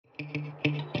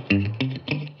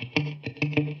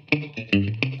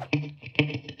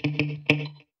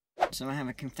So I have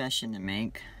a confession to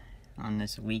make on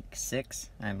this week 6,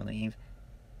 I believe.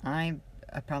 I've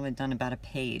probably done about a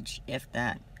page, if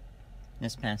that,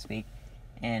 this past week.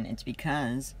 And it's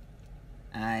because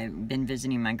I've been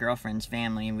visiting my girlfriend's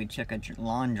family. We took a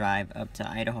long drive up to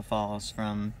Idaho Falls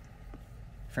from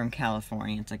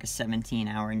California. It's like a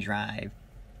 17-hour drive.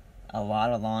 A lot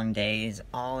of long days.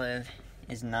 Olive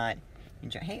is not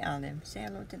enjoying. Hey Olive, say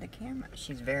hello to the camera.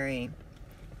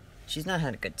 She's not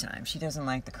had a good time. She doesn't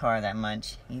like the car that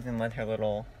much, even with her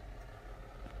little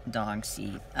dog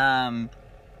seat. Yeah,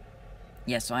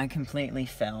 so I completely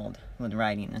failed with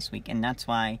writing this week, and that's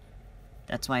why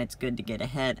it's good to get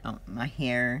ahead. Oh, my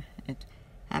hair, I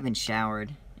haven't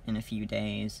showered in a few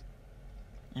days.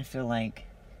 I feel like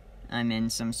I'm in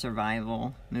some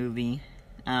survival movie.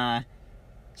 So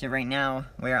right now,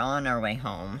 we're on our way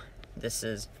home.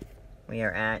 We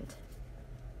are at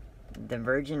the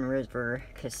Virgin River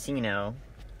Casino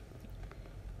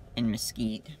in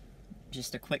Mesquite.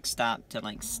 Just a quick stop to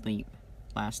like sleep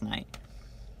last night.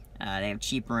 They have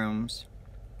cheap rooms,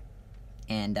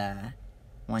 and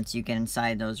once you get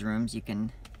inside those rooms, you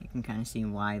can kind of see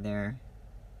why they're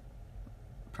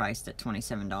priced at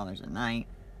 $27 a night.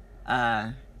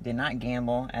 Did not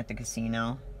gamble at the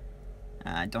casino.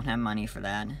 Don't have money for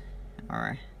that,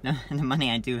 or no, the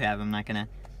money I do have, I'm not gonna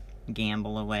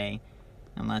gamble away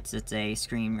unless it's a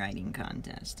screenwriting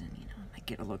contest, and you know, I might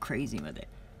get a little crazy with it.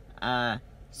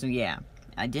 So yeah,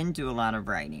 I didn't do a lot of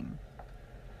writing,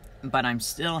 but I'm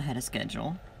still ahead of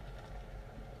schedule.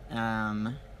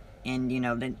 And you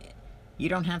know that you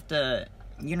don't have to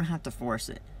force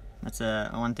it. That's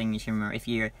one thing you should remember. If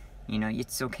you know,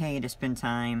 it's okay to spend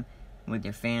time with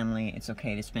your family. It's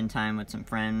okay to spend time with some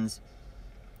friends.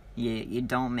 You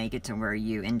don't make it to where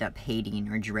you end up hating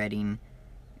or dreading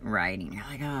writing. You're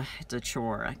like, oh, it's a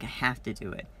chore. Like, I have to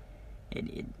do it.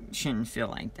 It shouldn't feel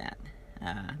like that.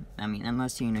 I mean,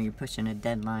 unless you know you're pushing a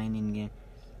deadline, and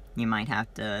you might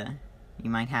have to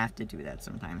do that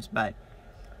sometimes. But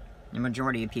the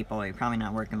majority of people, you're probably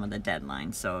not working with a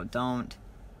deadline. So don't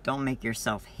make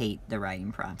yourself hate the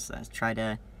writing process. Try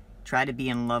to be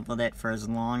in love with it for as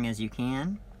long as you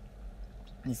can.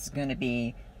 This is gonna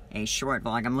be a short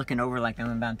vlog. I'm looking over like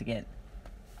I'm about to get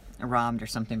robbed or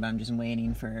something, but I'm just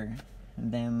waiting for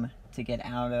them to get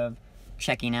out of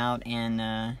checking out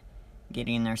and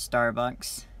getting their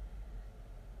Starbucks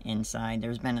inside.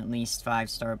 There's been at least 5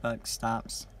 Starbucks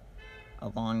stops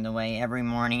along the way every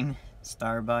morning.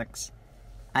 Starbucks.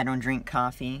 I don't drink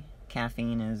coffee.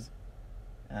 Caffeine is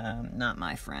not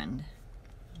my friend.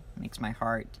 Makes my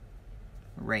heart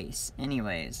race.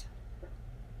 Anyways,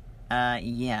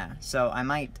 yeah. So I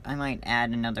might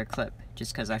add another clip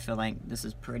just because I feel like this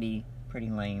is pretty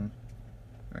lame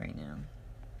right now.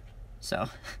 So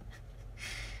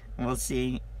we'll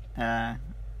see.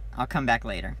 I'll come back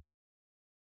later.